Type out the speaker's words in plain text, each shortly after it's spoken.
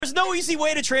was no easy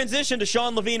way to transition to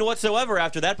Sean Levine whatsoever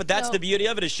after that, but that's the beauty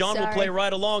of it, is Sean will play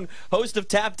right along, host of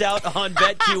Tapped Out on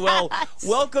BetQL.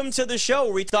 Welcome to the show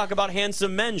where we talk about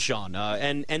handsome men, Sean,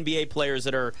 and NBA players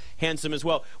that are handsome as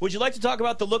well. Would you like to talk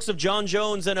about the looks of Jon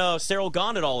Jones and Cyril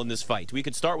Gahn at all in this fight? We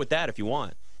could start with that if you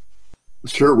want.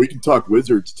 Sure, we can talk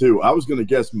Wizards too. I was going to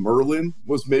guess Merlin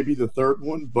was maybe the third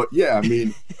one, but yeah, I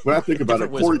mean, when I think about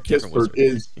it, Corey Kispert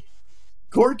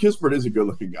is a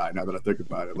good-looking guy. Now that I think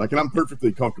about it, and I'm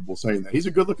perfectly comfortable saying that he's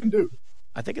a good-looking dude.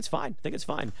 I think it's fine.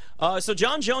 So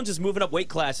Jon Jones is moving up weight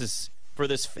classes for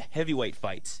this heavyweight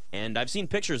fight, and I've seen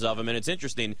pictures of him, and it's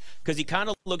interesting because he kind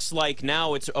of looks like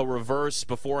now it's a reverse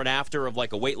before and after of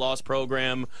like a weight loss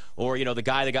program, or the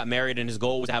guy that got married and his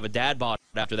goal was to have a dad bod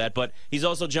after that. But he's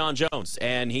also Jon Jones,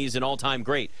 and he's an all-time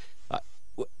great.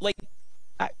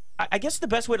 I guess the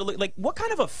best way to look, what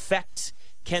kind of effect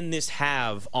can this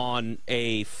have on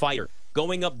a fighter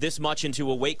going up this much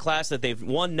into a weight class that they've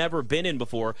never been in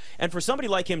before? And for somebody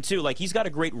like him too, he's got a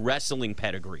great wrestling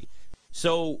pedigree.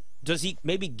 So does he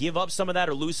maybe give up some of that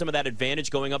or lose some of that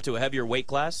advantage going up to a heavier weight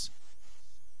class?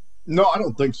 No, I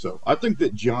don't think so. I think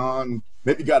that Jon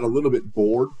maybe got a little bit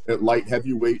bored at light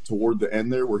heavyweight toward the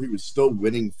end there, where he was still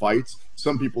winning fights.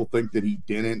 Some people think that he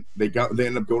didn't. They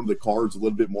ended up going to the cards a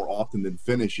little bit more often than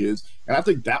finishes, and I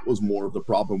think that was more of the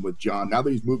problem with Jon. Now that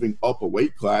he's moving up a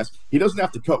weight class, he doesn't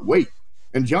have to cut weight.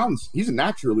 And he's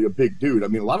naturally a big dude. I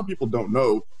mean, a lot of people don't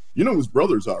know. You know who his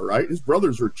brothers are, right? His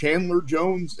brothers are Chandler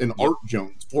Jones and Art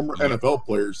Jones, former NFL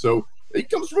players. So he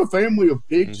comes from a family of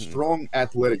big, strong,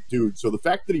 athletic dudes. So the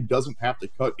fact that he doesn't have to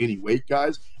cut any weight,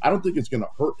 guys, I don't think it's going to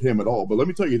hurt him at all. But let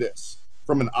me tell you this.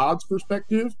 From an odds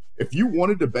perspective, if you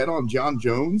wanted to bet on Jon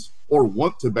Jones or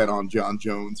want to bet on Jon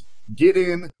Jones, get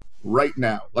in right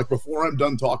now. Before I'm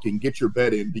done talking, get your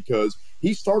bet in, because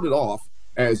he started off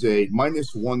as a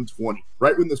minus 120.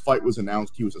 Right when this fight was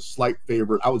announced, he was a slight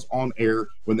favorite. I was on air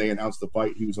when they announced the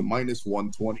fight. He was a minus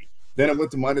 120. Then it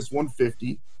went to minus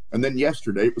 150. And then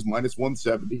yesterday it was minus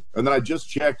 170. And then I just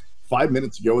checked 5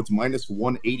 minutes ago, it's minus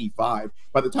 185.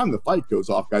 By the time the fight goes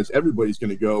off, guys, everybody's going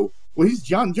to go, well, he's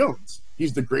Jon Jones.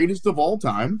 He's the greatest of all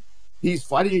time. He's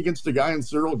fighting against a guy in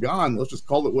Cyril Gahn. Let's just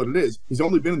call it what it is. He's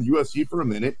only been in the UFC for a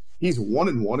minute. He's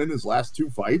 1-1 in his last 2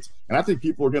 fights. And I think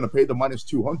people are going to pay the minus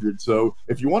 200. So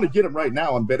if you want to get him right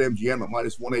now on BetMGM at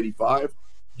minus 185,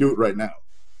 do it right now.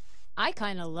 I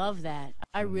kind of love that.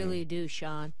 I really do,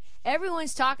 Sean.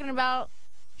 Everyone's talking about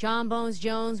Jon Bones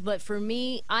Jones, but for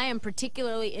me, I am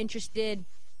particularly interested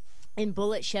in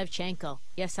Bullet Shevchenko.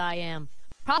 Yes, I am.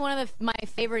 Probably one of my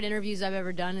favorite interviews I've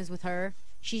ever done is with her.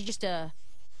 She's just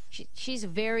she's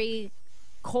very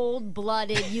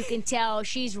cold-blooded. You can tell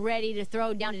she's ready to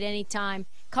throw down at any time.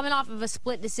 Coming off of a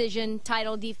split decision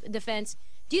title defense,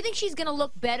 do you think she's going to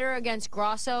look better against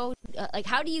Grasso?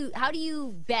 How do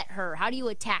you bet her? How do you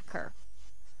attack her?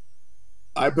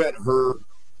 I bet her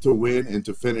to win and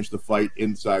to finish the fight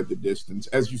inside the distance.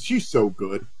 She's so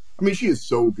good. I mean, she is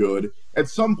so good. At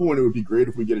some point, it would be great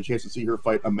if we get a chance to see her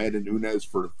fight Amanda Nunes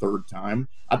for a third time.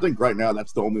 I think right now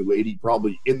that's the only lady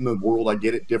probably in the world, I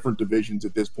get it, different divisions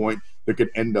at this point, that could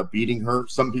end up beating her.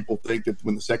 Some people think that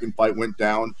when the second fight went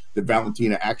down, that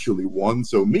Valentina actually won.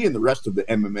 So me and the rest of the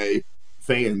MMA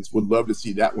fans would love to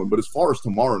see that one. But as far as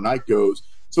tomorrow night goes,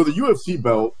 so the UFC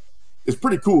belt is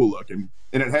pretty cool looking.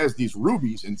 And it has these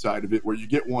rubies inside of it where you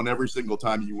get one every single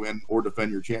time you win or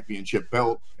defend your championship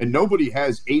belt. And nobody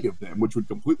has 8 of them, which would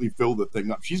completely fill the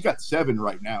thing up. She's got 7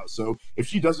 right now. So if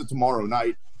she does it tomorrow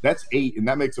night, that's 8, and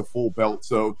that makes a full belt.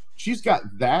 So she's got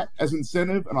that as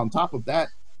incentive. And on top of that,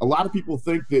 a lot of people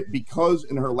think that because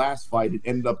in her last fight it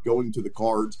ended up going to the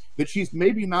cards, that she's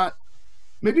maybe not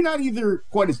either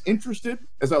quite as interested,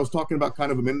 as I was talking about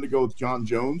kind of a minute ago with Jon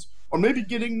Jones, or maybe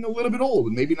getting a little bit old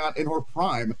and maybe not in her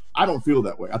prime. I don't feel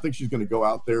that way. I think she's going to go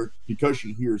out there because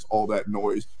she hears all that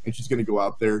noise, and she's going to go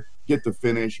out there, get the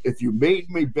finish. If you made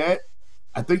me bet,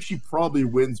 I think she probably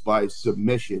wins by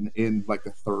submission in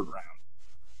the 3rd round.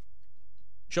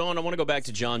 Sean, I want to go back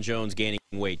to Jon Jones gaining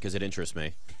weight because it interests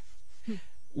me.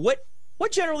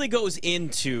 What generally goes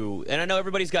into, and I know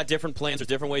everybody's got different plans, there's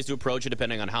different ways to approach it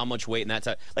depending on how much weight and that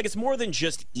type. It's more than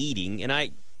just eating, and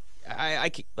I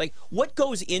what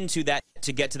goes into that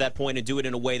to get to that point and do it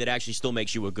in a way that actually still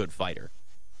makes you a good fighter?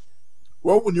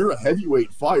 Well, when you're a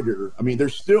heavyweight fighter, I mean,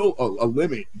 there's still a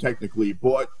limit technically,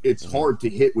 but it's hard to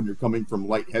hit when you're coming from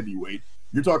light heavyweight.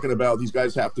 You're talking about these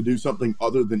guys have to do something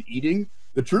other than eating.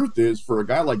 The truth is, for a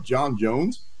guy like Jon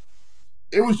Jones,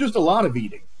 it was just a lot of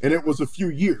eating, and it was a few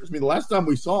years. I mean, the last time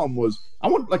we saw him was,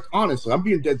 honestly, I'm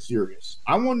being dead serious.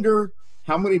 I wonder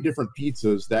how many different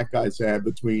pizzas that guy's had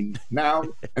between now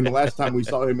and the last time we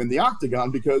saw him in the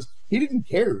octagon, because he didn't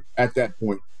care at that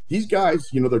point. these guys,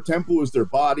 their tempo is their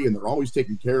body, and they're always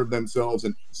taking care of themselves.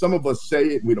 And some of us say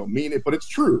it, we don't mean it, but it's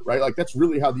true, right? Like, that's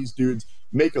really how these dudes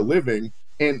make a living.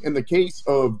 And in the case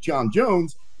of Jon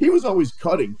Jones, he was always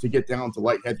cutting to get down to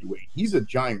light heavyweight. He's a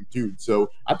giant dude. So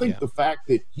I think the fact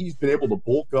that he's been able to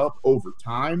bulk up over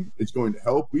time is going to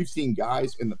help. We've seen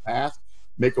guys in the past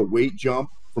make a weight jump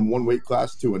from one weight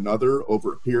class to another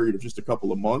over a period of just a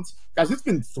couple of months. Guys, it's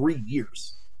been 3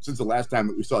 years since the last time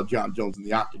that we saw Jon Jones in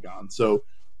the octagon. So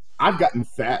I've gotten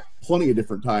fat plenty of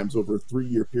different times over a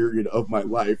 3-year period of my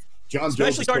life.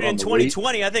 Especially started in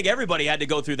 2020. I think everybody had to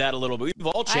go through that a little bit. We've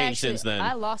all changed since then.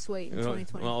 I lost weight in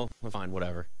 2020. Well, fine,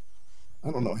 whatever.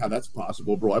 I don't know how that's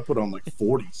possible, bro. I put on like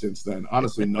 40 since then.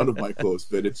 Honestly, none of my clothes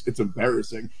fit. It's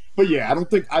embarrassing. But yeah,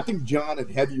 I think Jon at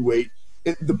heavyweight,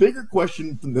 the bigger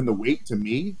question than the weight to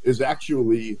me is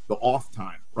actually the off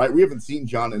time, right? We haven't seen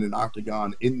Jon in an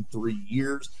octagon in 3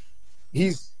 years.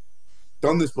 He's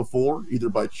done this before, either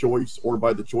by choice or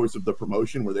by the choice of the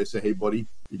promotion, where they say, hey, buddy,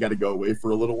 you got to go away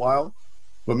for a little while.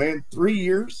 But, man, 3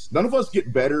 years, none of us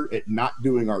get better at not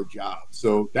doing our job.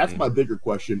 So that's my bigger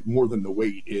question, more than the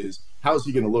weight, is how's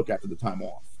he going to look after the time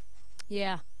off?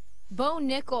 Yeah. Bo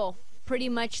Nickel, pretty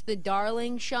much the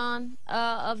darling, Sean,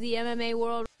 of the MMA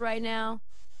world right now.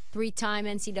 3-time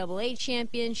NCAA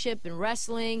championship in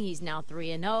wrestling. He's now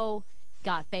 3-0.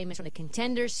 Got famous from the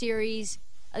Contender Series.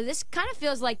 This kind of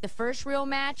feels like the first real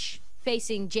match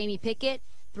facing Jamie Pickett,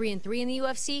 3-3 in the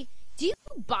UFC. Do you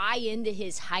buy into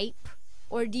his hype,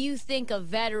 or do you think a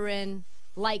veteran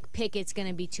like Pickett's going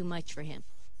to be too much for him?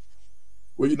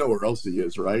 Well, you know where else he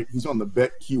is, right? He's on the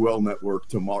BetQL network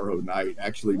tomorrow night.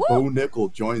 Actually, Woo! Bo Nickel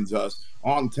joins us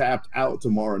on Tapped Out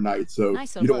tomorrow night, so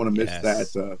you don't want to miss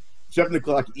that. 7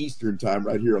 o'clock Eastern time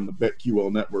right here on the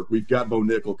BetQL network. We've got Bo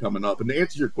Nickel coming up. And to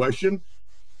answer your question,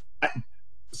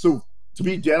 to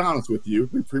be dead honest with you,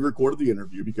 we pre-recorded the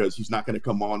interview because he's not going to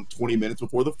come on 20 minutes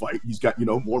before the fight. He's got,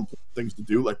 more important things to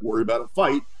do, like worry about a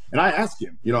fight. And I asked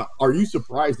him, are you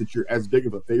surprised that you're as big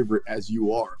of a favorite as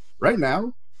you are? Right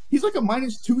now, he's like a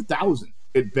minus 2,000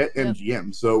 at BetMGM.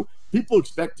 Yep. So people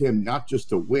expect him not just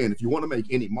to win. If you want to make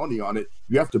any money on it,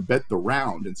 you have to bet the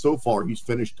round. And so far, he's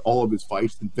finished all of his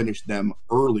fights and finished them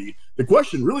early. The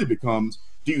question really becomes,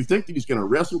 do you think that he's going to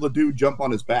wrestle the dude, jump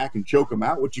on his back, and choke him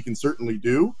out, which he can certainly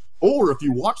do? Or if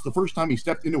you watch the first time he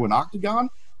stepped into an octagon,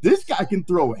 this guy can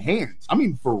throw hands. I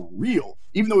mean, for real,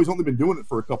 even though he's only been doing it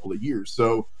for a couple of years.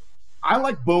 So I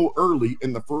like Bo early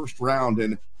in the first round,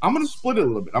 and I'm going to split it a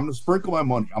little bit. I'm going to sprinkle my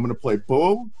money. I'm going to play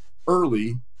Bo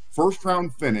early, first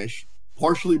round finish,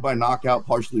 partially by knockout,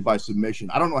 partially by submission.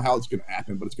 I don't know how it's going to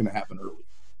happen, but it's going to happen early.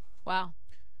 Wow.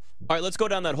 All right, let's go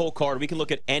down that whole card. We can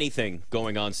look at anything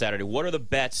going on Saturday. What are the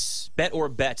bets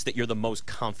that you're the most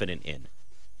confident in?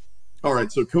 All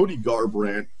right, so Cody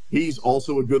Garbrandt, he's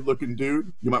also a good-looking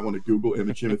dude. You might want to Google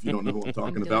image him if you don't know who I'm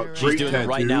talking about. She's doing it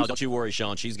right now. Don't you worry,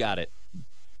 Sean. She's got it.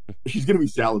 She's going to be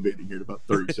salivating here in about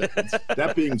 30 seconds.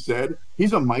 That being said,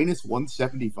 he's a minus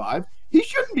 175. He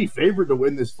shouldn't be favored to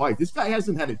win this fight. This guy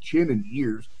hasn't had a chin in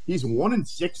years. He's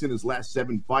 1-6 in his last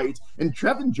 7 fights. And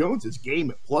Trevin Jones is game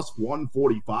at plus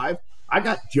 145. I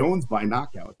got Jones by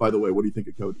knockout. By the way, what do you think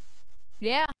of Cody?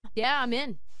 Yeah, I'm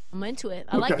in. I'm into it.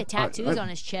 I like the tattoos on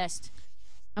his chest.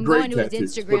 I'm Great going to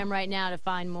tattoos, his Instagram right now to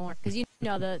find more, because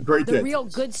the real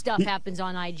good stuff happens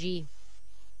on IG.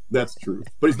 That's true.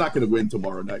 But he's not going to win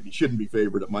tomorrow night. He shouldn't be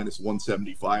favored at minus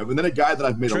 175. And then a guy that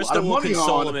I've made a lot of money on. Trista will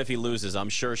console him if he loses. I'm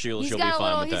sure she'll be fine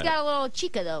with that. He's got a little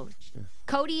chica, though.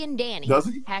 Cody and Danny. Does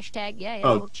he? Hashtag, yeah,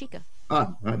 a little chica. I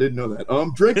didn't know that.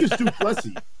 Dricus du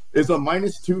Plessis is a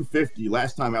minus 250.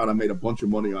 Last time out, I made a bunch of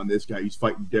money on this guy. He's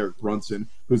fighting Derek Brunson,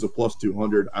 who's a plus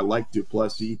 200. I like du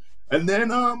Plessis. And then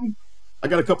I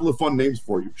got a couple of fun names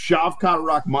for you. Shavkat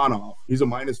Rakhmonov. He's a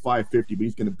minus 550, but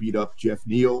he's going to beat up Jeff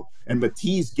Neal. And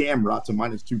Matisse Gamrot's a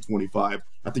minus 225.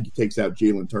 I think he takes out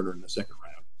Jalen Turner in the second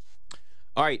round.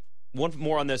 All right, one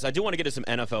more on this. I do want to get to some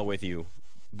NFL with you,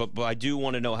 but I do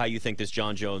want to know how you think this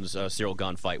Jon Jones Cyril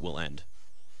Gane fight will end.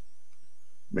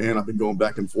 Man, I've been going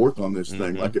back and forth on this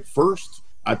thing. Like at first,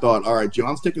 I thought, all right,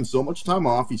 Jon's taking so much time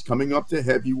off. He's coming up to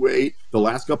heavyweight. The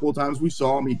last couple of times we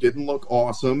saw him, he didn't look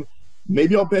awesome.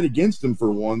 Maybe I'll bet against him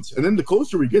for once. And then the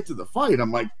closer we get to the fight,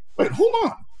 I'm like, wait, hold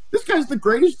on. This guy's the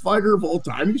greatest fighter of all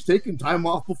time. He's taken time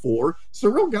off before.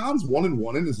 Cyril Gane's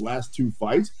 1-1 in his last 2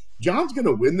 fights. Jon's going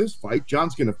to win this fight.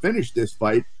 Jon's going to finish this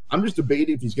fight. I'm just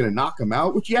debating if he's going to knock him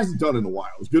out, which he hasn't done in a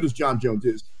while. As good as Jon Jones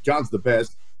is, Jon's the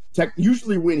best.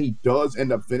 Usually when he does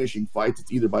end up finishing fights,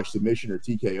 it's either by submission or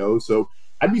TKO. So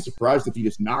I'd be surprised if he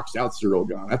just knocks out Cyril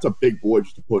Gane. That's a big boy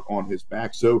just to put on his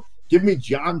back. So give me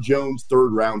Jon Jones,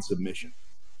 3rd round submission.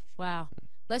 Wow.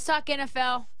 Let's talk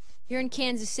NFL. You're in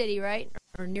Kansas City, right?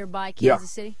 Or nearby Yeah.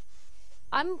 Kansas City?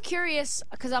 I'm curious,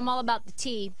 because I'm all about the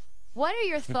tea. What are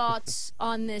your thoughts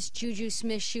on this Juju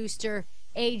Smith-Schuster,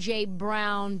 A.J.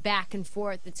 Brown back and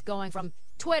forth that's going from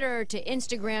Twitter to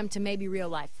Instagram to maybe real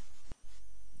life?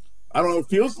 I don't know. It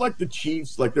feels like the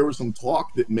Chiefs, like there was some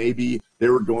talk that maybe they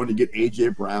were going to get A.J.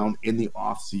 Brown in the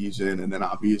offseason, and then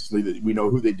obviously we know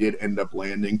who they did end up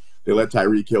landing. They let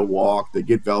Tyreek Hill walk. They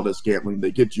get Valdez-Scantling.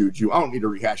 They get Juju. I don't need to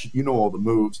rehash it. You know all the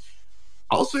moves.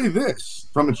 I'll say this,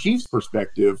 from a Chiefs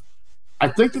perspective, I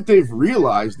think that they've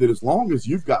realized that as long as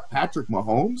you've got Patrick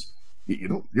Mahomes, you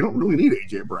don't really need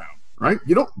A.J. Brown, right?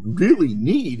 You don't really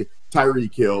need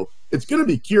Tyreek Hill. It's going to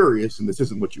be curious, and this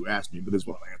isn't what you asked me, but this is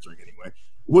what I'm answering anyway.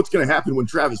 What's going to happen when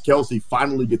Travis Kelce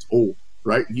finally gets old,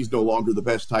 right? And he's no longer the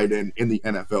best tight end in the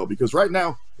NFL. Because right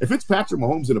now, if it's Patrick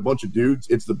Mahomes and a bunch of dudes,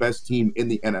 it's the best team in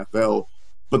the NFL.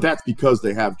 But that's because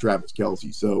they have Travis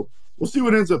Kelce. So we'll see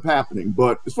what ends up happening.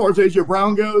 But as far as A.J.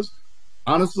 Brown goes,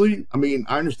 honestly, I mean,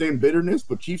 I understand bitterness,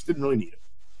 but Chiefs didn't really need it.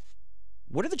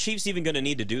 What are the Chiefs even going to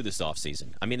need to do this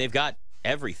offseason? I mean, they've got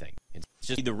everything. It's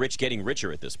just the rich getting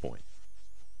richer at this point.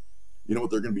 You know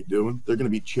what they're going to be doing? They're going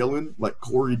to be chilling like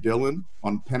Corey Dillon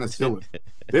on penicillin.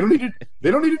 They don't need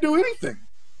to do anything.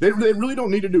 They really don't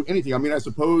need to do anything. I mean, I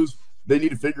suppose they need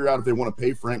to figure out if they want to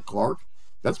pay Frank Clark.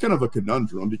 That's kind of a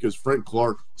conundrum because Frank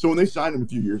Clark, so when they signed him a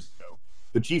few years ago,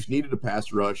 the Chiefs needed a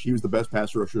pass rush. He was the best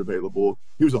pass rusher available.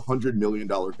 He was a $100 million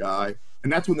guy.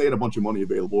 And that's when they had a bunch of money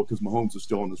available because Mahomes was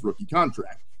still on his rookie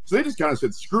contract. So they just kind of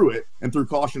said, screw it, and threw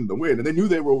caution to the wind. And they knew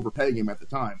they were overpaying him at the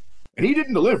time. And he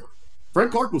didn't deliver.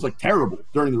 Frank Clark was like terrible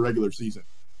during the regular season.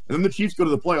 And then the Chiefs go to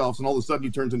the playoffs, and all of a sudden he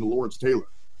turns into Lawrence Taylor.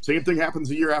 Same thing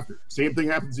happens a year after. Same thing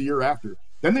happens a year after.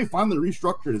 Then they finally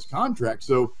restructured his contract.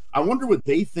 So I wonder what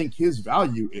they think his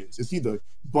value is. Is he the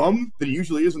bum that he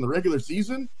usually is in the regular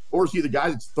season? Or is he the guy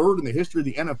that's third in the history of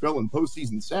the NFL in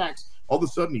postseason sacks? All of a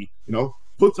sudden he,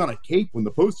 puts on a cape when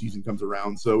the postseason comes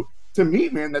around. So to me,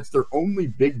 man, that's their only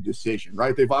big decision,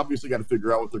 right? They've obviously got to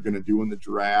figure out what they're going to do in the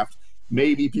draft.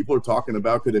 Maybe people are talking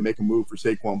about, could they make a move for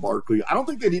Saquon Barkley? I don't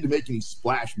think they need to make any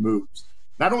splash moves.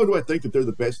 Not only do I think that they're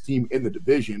the best team in the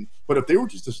division, but if they were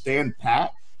just to stand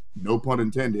pat, no pun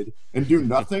intended, and do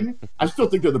nothing, I still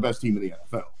think they're the best team in the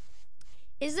NFL.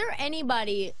 Is there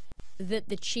anybody that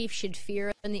the Chiefs should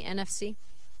fear in the NFC?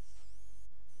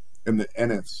 In the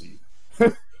NFC?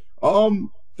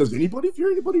 Does anybody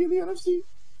fear anybody in the NFC?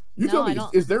 You tell me,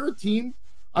 is there a team?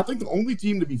 I think the only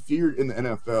team to be feared in the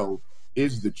NFL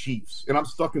is the Chiefs. And I'm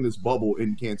stuck in this bubble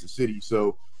in Kansas City.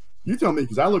 So you tell me,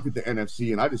 because I look at the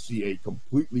NFC and I just see a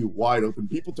completely wide open.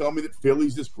 People tell me that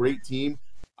Philly's this great team.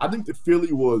 I think that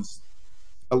Philly was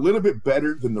a little bit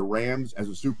better than the Rams as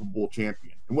a Super Bowl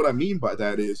champion. And what I mean by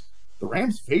that is the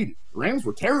Rams faded. The Rams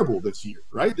were terrible this year,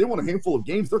 right? They won a handful of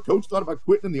games. Their coach thought about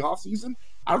quitting in the offseason.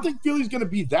 I don't think Philly's going to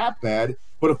be that bad,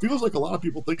 but it feels like a lot of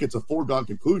people think it's a foregone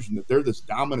conclusion that they're this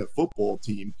dominant football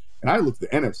team. And I look at the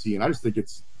NFC, and I just think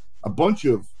it's a bunch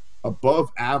of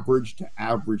above average to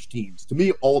average teams. To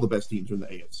me, all the best teams are in the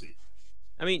AFC.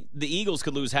 I mean, the Eagles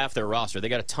could lose half their roster. They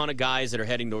got a ton of guys that are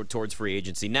heading towards free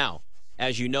agency. Now,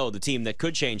 as you know, the team that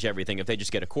could change everything if they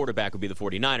just get a quarterback would be the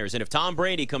 49ers. And if Tom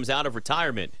Brady comes out of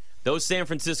retirement, those San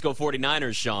Francisco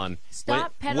 49ers, Sean,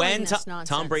 stop peddling this nonsense.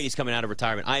 Tom Brady's coming out of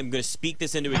retirement, I am going to speak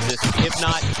this into existence. If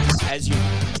not, as you...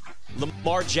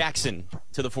 Lamar Jackson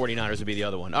to the 49ers would be the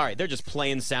other one. All right, they're just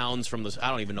playing sounds from the...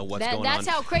 I don't even know what's going on. That's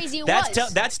how crazy it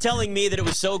was. That's telling me that it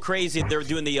was so crazy that they're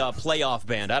doing the playoff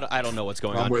band. I don't know what's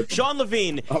going on. Sean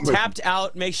Levine tapped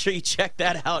out. Make sure you check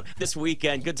that out this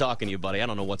weekend. Good talking to you, buddy. I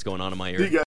don't know what's going on in my ear.